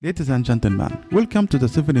Ladies and gentlemen, welcome to the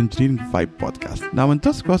Civil Engineering Vibe podcast. Now in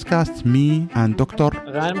this podcast, me and Dr.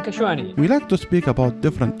 Ghanem Kashwani. We like to speak about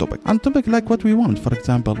different topics. And topics like what we want, for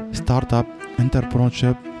example, startup,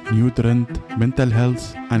 entrepreneurship, new trend, mental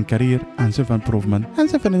health and career and self-improvement and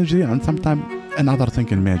civil engineering and sometimes another thing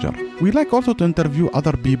in major. We like also to interview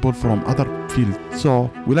other people from other fields. So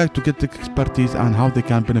we like to get the expertise and how they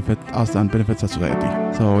can benefit us and benefit the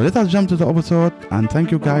society. So let us jump to the episode and thank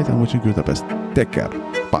you guys and wishing you the best. Take care.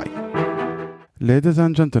 Bye. Ladies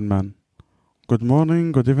and gentlemen, good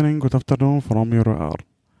morning, good evening, good afternoon from your hour.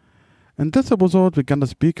 In this episode, we're going to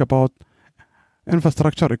speak about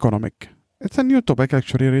infrastructure economic. It's a new topic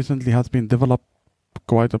actually recently has been developed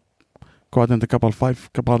quite in a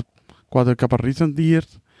couple recent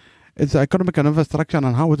years. It's economic and infrastructure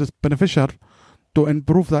and how it is beneficial to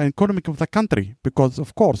improve the economy of the country because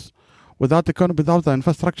of course without the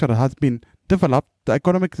infrastructure that has been developed, the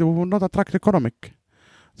economic will not attract economic.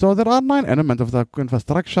 So there are 9 elements of the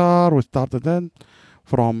infrastructure. We started then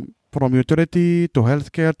from utility to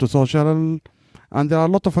healthcare to social, and there are a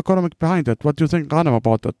lot of economic behind it. What do you think, Ghanem,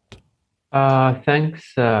 about it?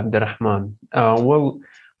 Thanks, Abdurrahman. Well,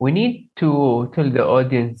 we need to tell the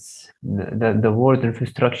audience that the word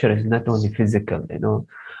infrastructure is not only physical.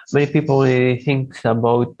 Many people when they think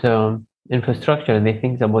about infrastructure, they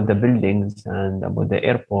think about the buildings and about the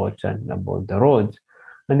airports and about the roads,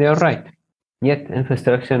 and they are right. Yet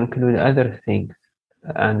infrastructure includes other things,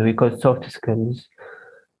 and we call soft skills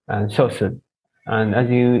and social. And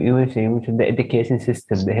as you mentioned the education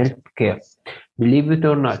system, the healthcare. Believe it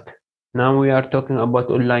or not, now we are talking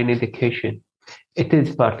about online education. It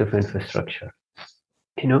is part of infrastructure,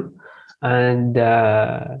 And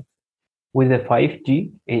with the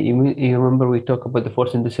 5G, you remember we talked about the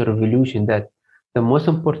fourth industrial revolution, that the most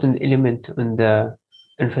important element in the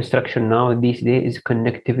infrastructure now these days is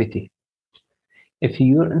connectivity. If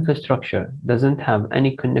your infrastructure doesn't have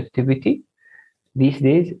any connectivity, these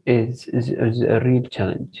days is a real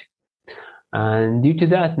challenge. And due to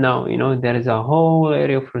that now, there is a whole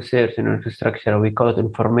area of research in infrastructure. We call it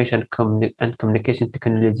information and communication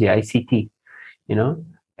technology, ICT.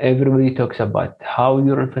 Everybody talks about how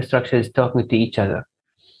your infrastructure is talking to each other.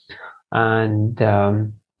 And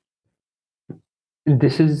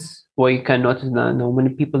this is why you can notice that now many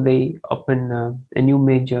people, they open a new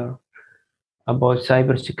major about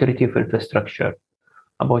cybersecurity of infrastructure,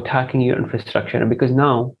 about hacking your infrastructure. Because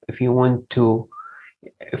now, if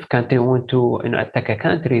country want to attack a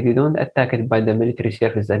country, they don't attack it by the military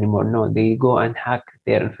surface anymore. No, they go and hack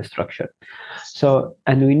their infrastructure. So,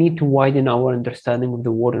 and we need to widen our understanding of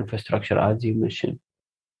the word infrastructure, as you mentioned.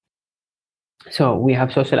 So we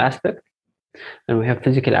have social aspect and we have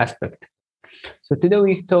physical aspect. So today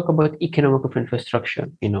we talk about economic of infrastructure,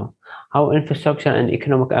 how infrastructure and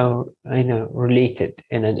economic are related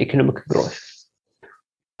in an economic growth.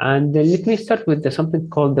 And let me start with something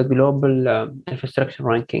called the Global Infrastructure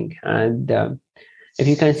Ranking. And if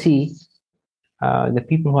you can see, the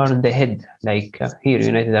people who are in the head, like here,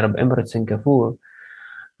 United Arab Emirates, Singapore,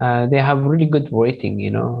 they have really good rating,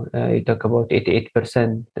 you talk about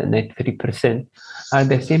 88%, 93%.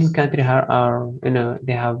 The same country are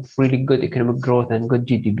they have really good economic growth and good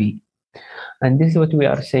GDP. And this is what we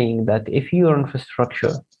are saying, that if your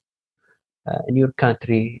infrastructure in your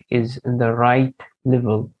country is in the right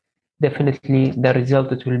level, definitely the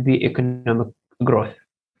result it will be economic growth.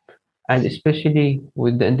 And especially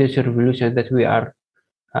with the industrial revolution that we are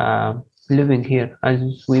living here,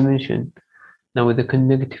 as we mentioned, now with the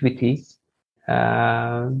connectivity,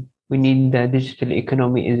 we need the digital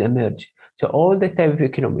economy is emerged. So all the type of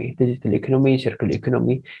economy, digital economy, circular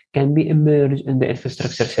economy, can be emerged in the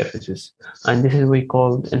infrastructure services. And this is what we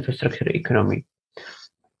call infrastructure economy.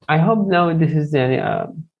 I hope now this is a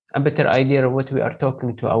better idea of what we are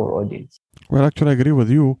talking to our audience. Well, actually, I agree with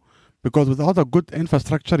you because without a good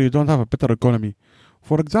infrastructure, you don't have a better economy.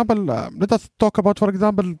 For example, let us talk about, for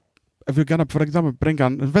example, if you're going to, for example, bring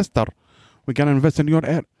an investor, we can invest in your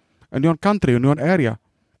country, in your area.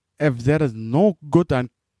 If there is no good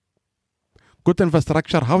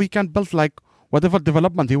infrastructure, how he can build like whatever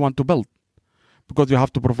development he want to build? Because you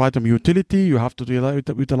have to provide them utility, you have to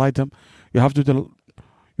utilize them, you have to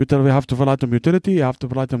provide them utility, you have to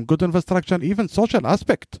provide them good infrastructure, even social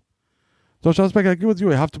aspect. Social aspect, I agree with you.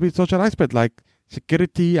 It have to be social aspect like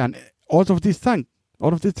security and all of these things.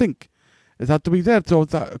 It had to be there. So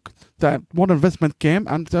the more investment came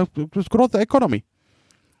and it grow the economy.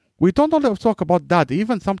 We don't only talk about that.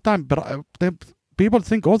 Even sometimes people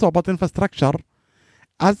think also about infrastructure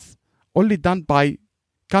as only done by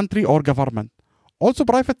country or government. Also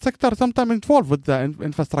private sector sometimes involved with the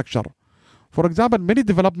infrastructure. For example, many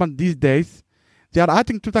development these days, They are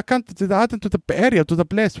adding to the country, they are adding to the area, to the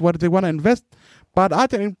place where they want to invest, but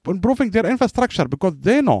adding, improving their infrastructure, because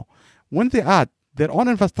they know when they add their own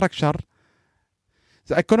infrastructure,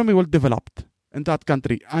 the economy will develop in that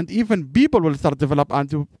country, and even people will start develop,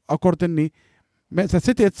 and accordingly, the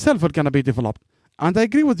city itself will gonna be developed. And I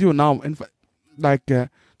agree with you now.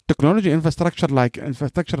 Technology infrastructure, like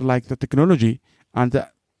the technology and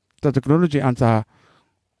the technology and the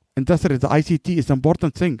industry, the ICT is an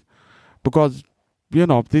important thing, because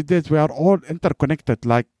these days we are all interconnected.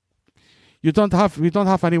 Like we don't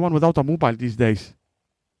have anyone without a mobile these days.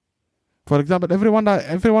 For example,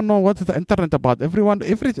 everyone know what is the internet about.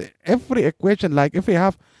 Every equation, like if we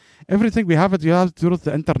have everything we have it, you have through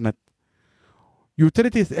the internet.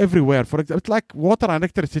 Utilities everywhere. For example, it's like water and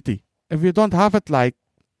electricity. If you don't have it, like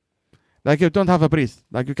you don't have a breathe.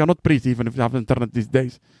 Like you cannot breathe even if you have internet these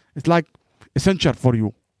days. It's like essential for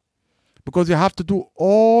you, because you have to do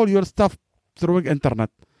all your stuff through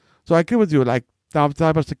internet. So I agree with you. Like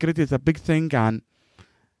cybersecurity is a big thing, and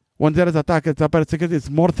when there is attack, cybersecurity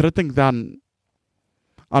is more threatening than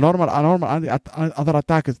a normal other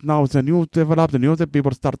attack. Is now the new developed, the new that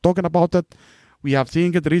people start talking about it. We have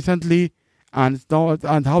seen it recently, and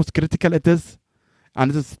how critical it is,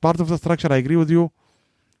 and it is part of the structure. I agree with you.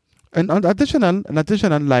 And additional,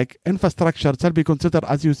 like infrastructure shall be considered,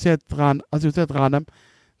 as you said, Ghanem.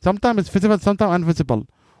 Sometimes it's visible, sometimes invisible.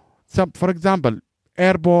 For example,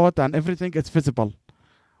 airport and everything is visible.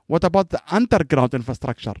 What about the underground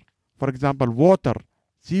infrastructure? For example, water,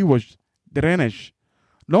 sewage, drainage.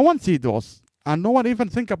 No one sees those, and no one even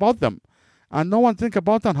think about them, and no one think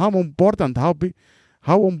about how important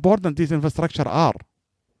these infrastructure are.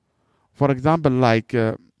 For example, like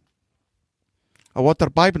a water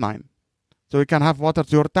pipeline, so you can have water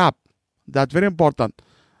to your tap. That's very important,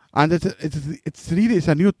 and it's really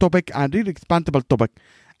a new topic and really expandable topic.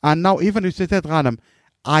 And now even you said, Ghanem,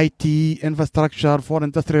 IT infrastructure for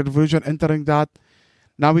industrial revolution entering that.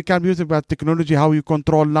 Now we can use it about technology, how you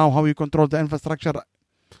control the infrastructure.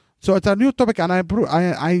 So it's a new topic, and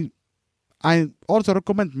I also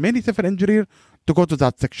recommend many civil engineers to go to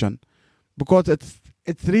that section, because it's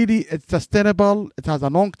really sustainable. It has a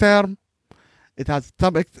long term. It has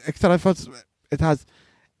some extra efforts. It has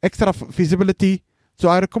extra feasibility. So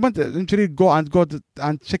I recommend the engineer go and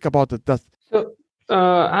check about it. So,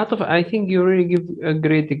 Atif, I think you really give a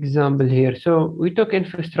great example here. So we talk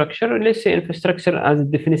infrastructure. Let's say infrastructure as a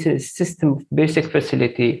definition is system of basic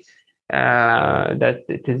facility that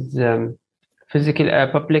it is physical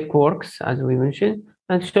public works, as we mentioned,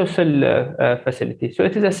 and social facility. So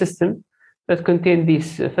it is a system that contains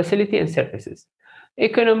these facility and services.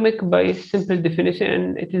 Economic, by simple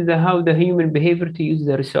definition, it is how the human behavior to use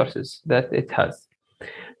the resources that it has.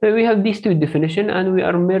 So we have these two definitions, and we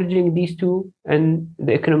are merging these two in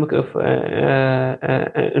the economic of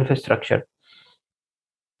infrastructure.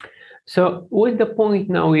 So what's the point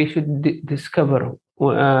now we should discover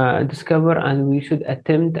and we should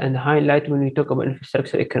attempt and highlight when we talk about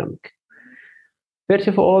infrastructure economic? First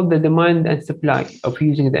of all, the demand and supply of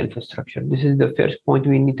using the infrastructure. This is the first point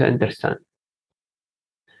we need to understand.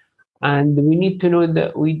 And we need to know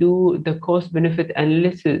that we do the cost benefit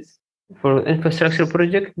analysis for infrastructure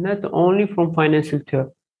project, not only from financial term.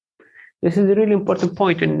 This is a really important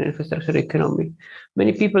point in infrastructure economy.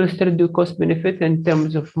 Many people still do cost benefit in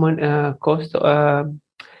terms of cost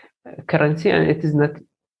currency, and it is not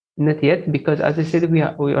yet, because as I said, we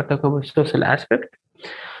are talking about social aspect.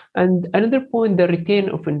 And another point, the return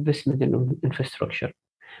of investment in infrastructure.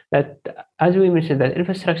 That, as we mentioned, that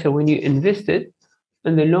infrastructure, when you invest it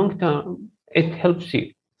in the long term, it helps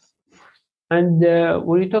you. And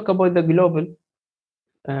when you talk about the global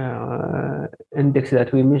index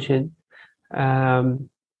that we mentioned,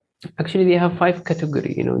 actually they have 5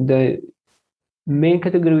 categories. The main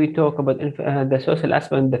category we talk about the social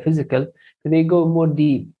aspect and the physical. They go more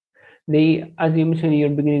deep. They, as you mentioned in your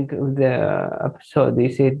beginning of the episode, they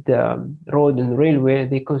said road and railway,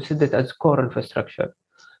 they consider it as core infrastructure.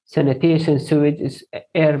 Sanitation, sewage is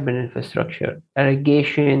urban infrastructure.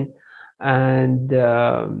 Irrigation and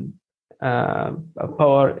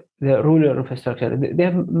power, the rural infrastructure. They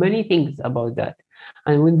have many things about that.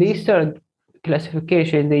 And when they start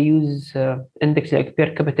classification, they use index like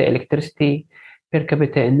per capita electricity, per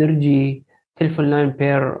capita energy, telephone line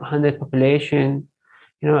per 100 population,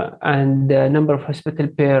 and the number of hospital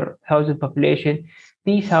per 1,000 population.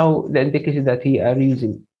 These how the indicators that we are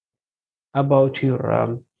using about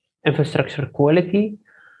your infrastructure quality.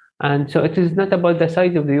 And so it is not about the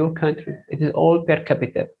size of your country. It is all per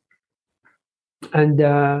capita. And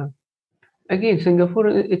again, Singapore,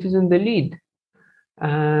 it is in the lead.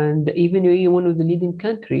 And even UAE, one of the leading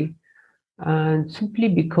country. and simply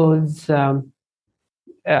because, as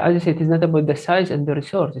I said, it is not about the size and the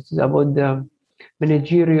resource. It is about the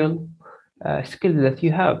managerial skills that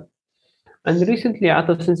you have. And recently,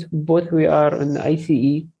 Atif, since both we are in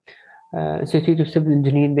ICE, Institute of Civil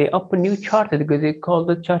Engineering, they opened new chartered because they call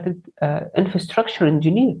it chartered infrastructure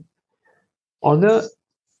engineer. Although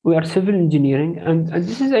we are civil engineering, and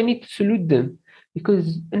this is, I need to salute them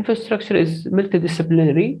because infrastructure is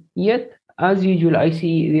multidisciplinary, yet as usual, ICE,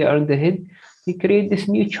 they are in the head, they create this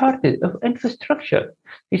new chartered of infrastructure.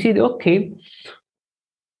 They said, okay,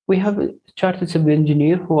 we have a chartered civil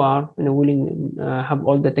engineer who are willing have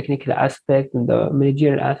all the technical aspect and the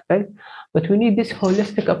managerial aspect, but we need this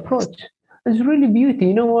holistic approach. It's really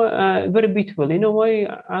beauty, very beautiful. You know why?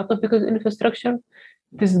 I thought because infrastructure,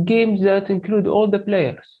 this games that include all the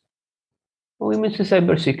players. We mention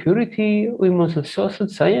cybersecurity, we mention social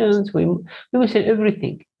science, we mention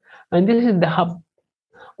everything, and this is the hub.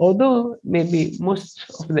 Although maybe most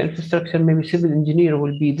of the infrastructure, maybe civil engineer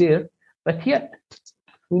will be there, but yet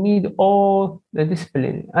we need all the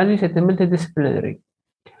discipline, as you said, the multidisciplinary,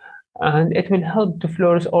 and it will help to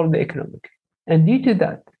flourish all the economic. And due to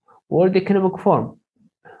that, World Economic Forum,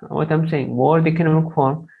 what I'm saying, World Economic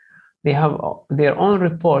Forum, they have their own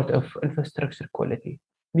report of infrastructure quality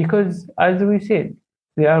because, as we said,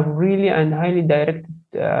 they are really and highly directed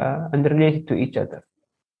and related to each other.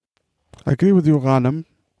 I agree with you, Ghanem.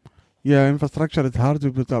 Yeah, infrastructure is hard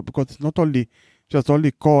because it's not only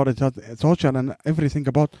core, it's social and everything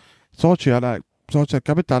about social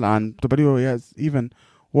capital, and WES, even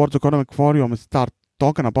World Economic Forum start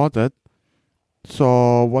talking about it.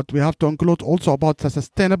 So what we have to include also about the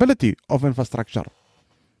sustainability of infrastructure.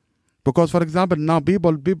 Because, for example, now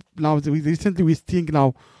now recently we're seeing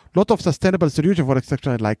now a lot of sustainable solutions for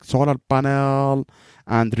infrastructure like solar panel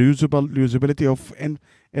and reusability of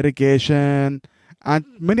irrigation and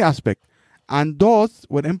many aspects. And those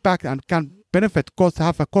will impact and can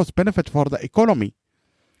have a cost benefit for the economy.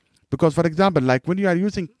 Because, for example, like when you are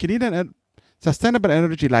using clean and sustainable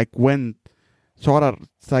energy like wind, solar,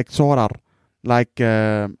 like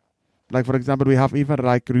for example, we have even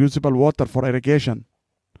like reusable water for irrigation.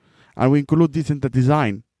 And we include this in the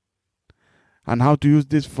design and how to use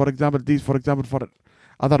this, for example, for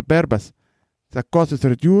other purpose. The cost is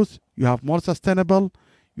reduced, you have more sustainable,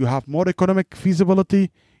 you have more economic feasibility,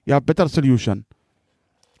 you have better solution.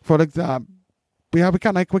 For example, we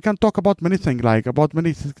can talk about many things, like about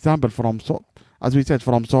many examples as we said,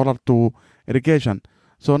 from solar to irrigation.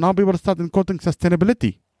 So now people start including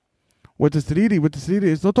sustainability, which is really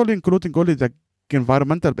is not only including only the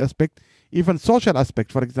environmental aspect, even social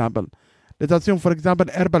aspect. For example, let's assume, for example,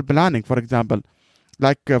 urban planning, for example,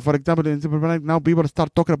 like for example, in urban planning now people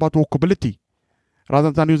start talking about walkability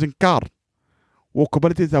rather than using car.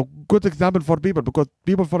 Walkability is a good example for people because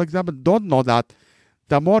people, for example, don't know that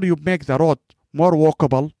the more you make the road more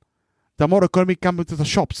walkable, the more economy comes to the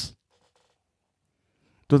shops,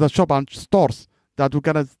 and stores that we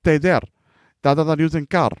can stay there rather than using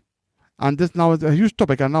car. And this now is a huge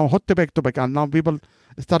topic and now hot topic, and now people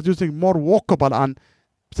start using more walkable and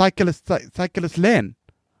cyclist lane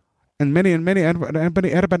in many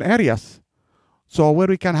urban areas. So where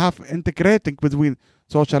we can have integrating between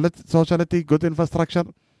sociality, good infrastructure,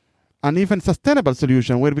 and even sustainable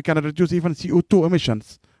solution where we can reduce even CO2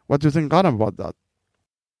 emissions. What do you think, Ghanem, about that?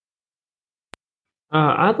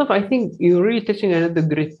 Atif, I think you're really touching another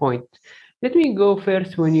great point. Let me go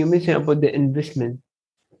first when you mention about the investment.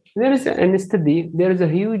 There is a study, there is a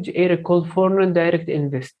huge area called foreign direct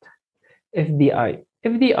invest, FDI.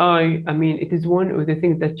 FDI, I mean, it is one of the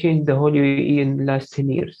things that changed the whole UAE in the last 10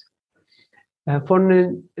 years.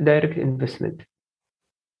 Foreign direct investment.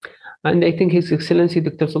 And I think His Excellency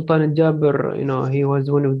Dr. Sultan Al-Jaber, he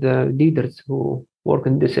was one of the leaders who work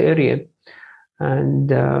in this area.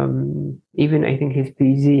 And even I think his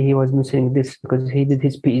PhD, he was mentioning this because he did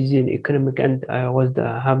his PhD in economic, and I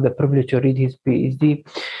have the privilege to read his PhD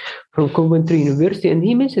from Coventry University. And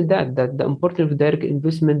he mentioned that the importance of direct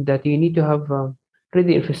investment, that you need to have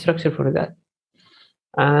ready infrastructure for that.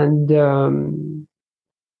 And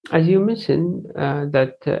as you mentioned,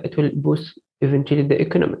 that it will boost eventually the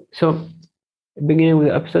economy. So beginning with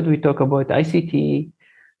the episode, we talk about ICT,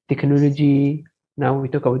 technology. Now we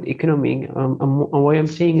talk about economy. Why I'm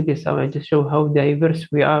saying this, I just show how diverse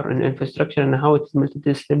we are in infrastructure and how it's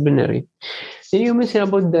multidisciplinary. Then you mentioned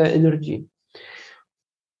about the energy.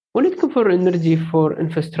 When it comes for energy for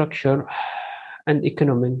infrastructure and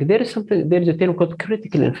economic, there is a term called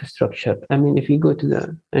critical infrastructure. I mean, if you go to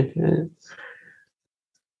the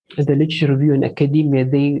literature review in academia,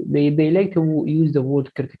 they like to use the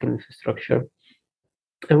word critical infrastructure.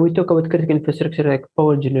 And we talk about critical infrastructure like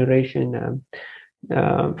power generation,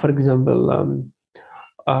 for example,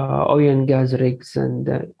 oil and gas rigs, and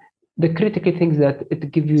the critical things that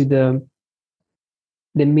it give you the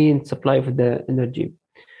main supply of the energy.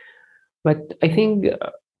 But I think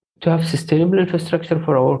to have sustainable infrastructure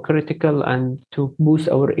for our critical and to boost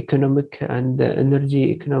our economic and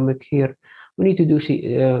energy economic here, we need to do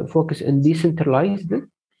focus on decentralized,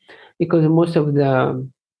 because most of the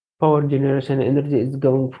power generation energy is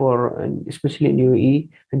going for, and especially in UAE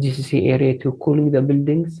and GCC area, to cooling the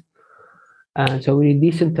buildings. And so we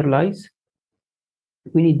need decentralize.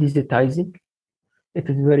 We need digitizing. It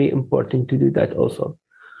is very important to do that also.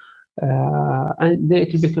 And then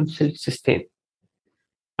it will become self-sustained.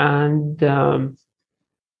 And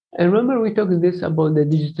I remember we talked this about the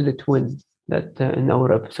digital twin that in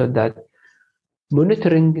our episode, that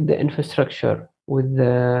monitoring the infrastructure with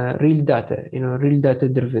the real data, real data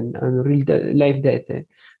driven and real live data,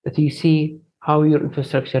 that you see how your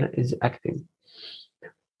infrastructure is acting.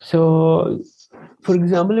 So, for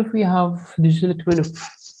example, if we have digital twin of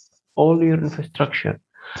all your infrastructure,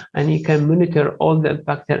 and you can monitor all the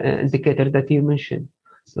impact indicator that you mentioned,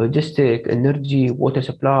 logistic, energy, water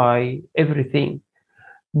supply, everything,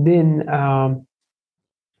 then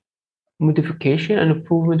modification and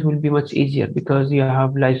improvement will be much easier because you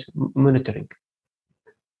have live monitoring.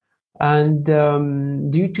 And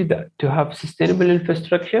due to that, to have sustainable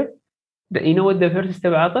infrastructure, you know what the first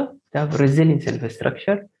step, Ata? To have resilience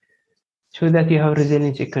infrastructure, so that you have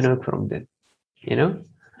resilience economic from them.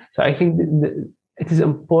 So I think it is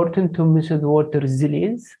important to mention the word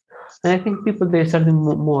resilience. And I think people, they started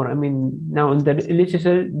more. I mean, now in the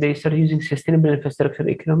literature, they start using sustainable infrastructure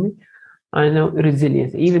economy. And now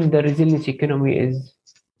resilience, even the resilience economy is,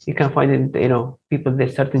 you can find it, people, they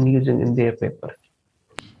started using in their papers.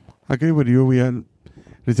 I agree with you.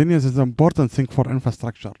 Resilience is an important thing for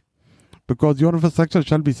infrastructure, because your infrastructure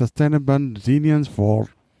shall be sustainable, resilience for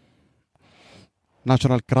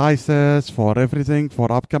natural crisis, for everything, for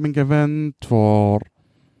upcoming event, for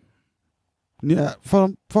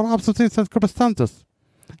absolutely circumstances.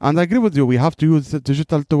 And I agree with you. We have to use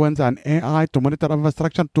digital twins and AI to monitor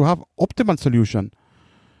infrastructure to have optimal solution.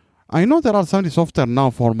 I know there are some software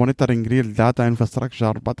now for monitoring real data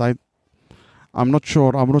infrastructure, but I'm not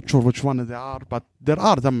sure which one they are. But there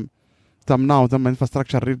are them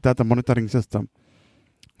infrastructure real data monitoring system.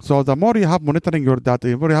 So the more you have monitoring your data,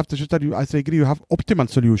 the more you have digital, I agree, you have optimal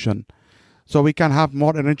solution. So we can have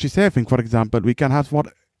more energy saving, for example. We can have more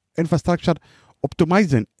infrastructure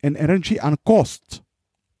optimizing in energy and cost,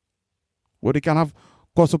 where we can have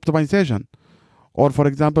cost optimization. Or, for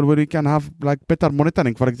example, where we can have like better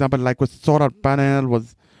monitoring, for example, like with solar panel,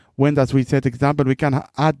 with wind, as we said, example, we can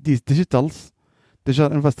add these digital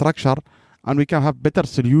infrastructure, and we can have better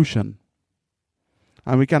solution.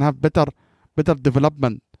 And we can have better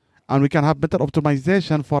development, and we can have better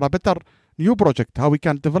optimization for a better new project, how we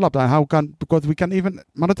can develop, and because we can even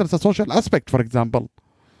monitor the social aspect, for example.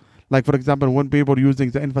 Like, for example, when people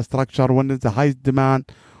using the infrastructure, when it's the highest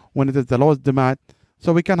demand, when it is the lowest demand.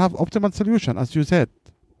 So we can have optimal solution, as you said.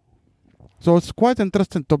 So it's quite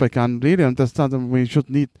interesting topic, and really understand that we should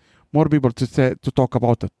need more people to talk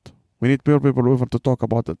about it. We need more people to talk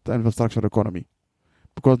about it, the infrastructure economy.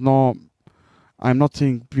 Because no, I'm not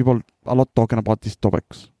seeing people a lot talking about these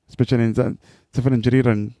topics, especially in the civil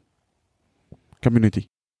engineering community.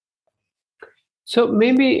 So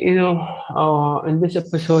maybe, in this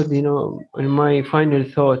episode, in my final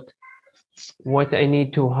thought, what I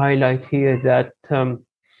need to highlight here, that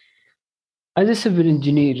as a civil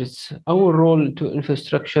engineers, our role to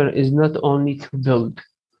infrastructure is not only to build.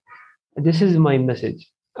 This is my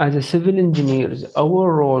message. As a civil engineers,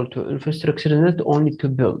 our role to infrastructure is not only to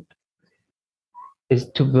build, is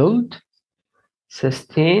to build,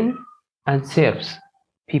 sustain, and serve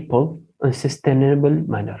people in a sustainable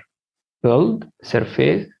manner. Build,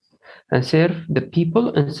 surface, and serve the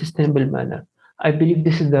people in a sustainable manner. I believe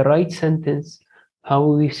this is the right sentence, how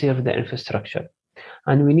we serve the infrastructure.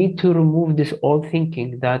 And we need to remove this old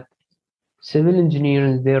thinking that civil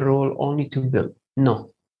engineering, their role only to build.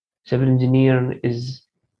 No, civil engineering is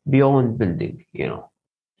beyond building,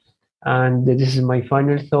 And this is my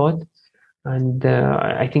final thought. And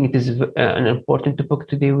I think it is an important topic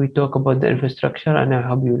today. We talk about the infrastructure, and I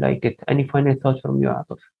hope you like it. Any final thoughts from you,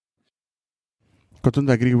 Atif? Couldn't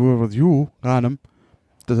agree with you, Ghanem.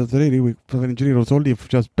 This is really, civil engineer was only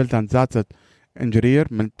just built, and that's it. Engineer,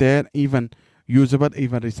 maintain, even usable,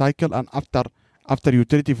 even recycle, and after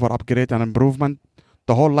utility for upgrade and improvement,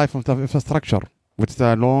 the whole life of the infrastructure, which is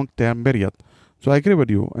a long-term period. So I agree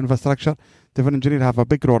with you. Infrastructure, civil engineer have a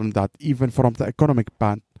big role in that, even from the economic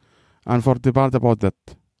part. and for the part about that.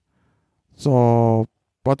 So,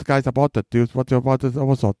 what guys about it? What about this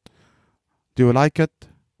episode? Do you like it?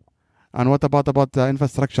 And what about the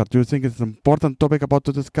infrastructure? Do you think it's an important topic about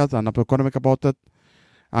to discuss and economic about it?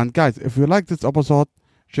 And guys, if you like this episode,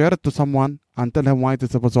 share it to someone and tell him why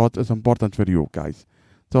this episode is important for you guys.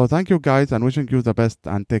 So thank you guys and wishing you the best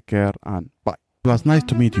and take care and bye. It was nice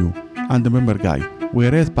to meet you. And remember guys, we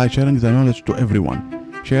raise by sharing the knowledge to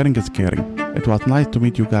everyone. Sharing is caring. It was nice to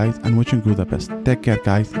meet you guys and wishing you the best. Take care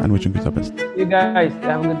guys and wishing you the best. You guys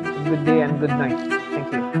have a good day and good night.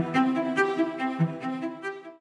 Thank you.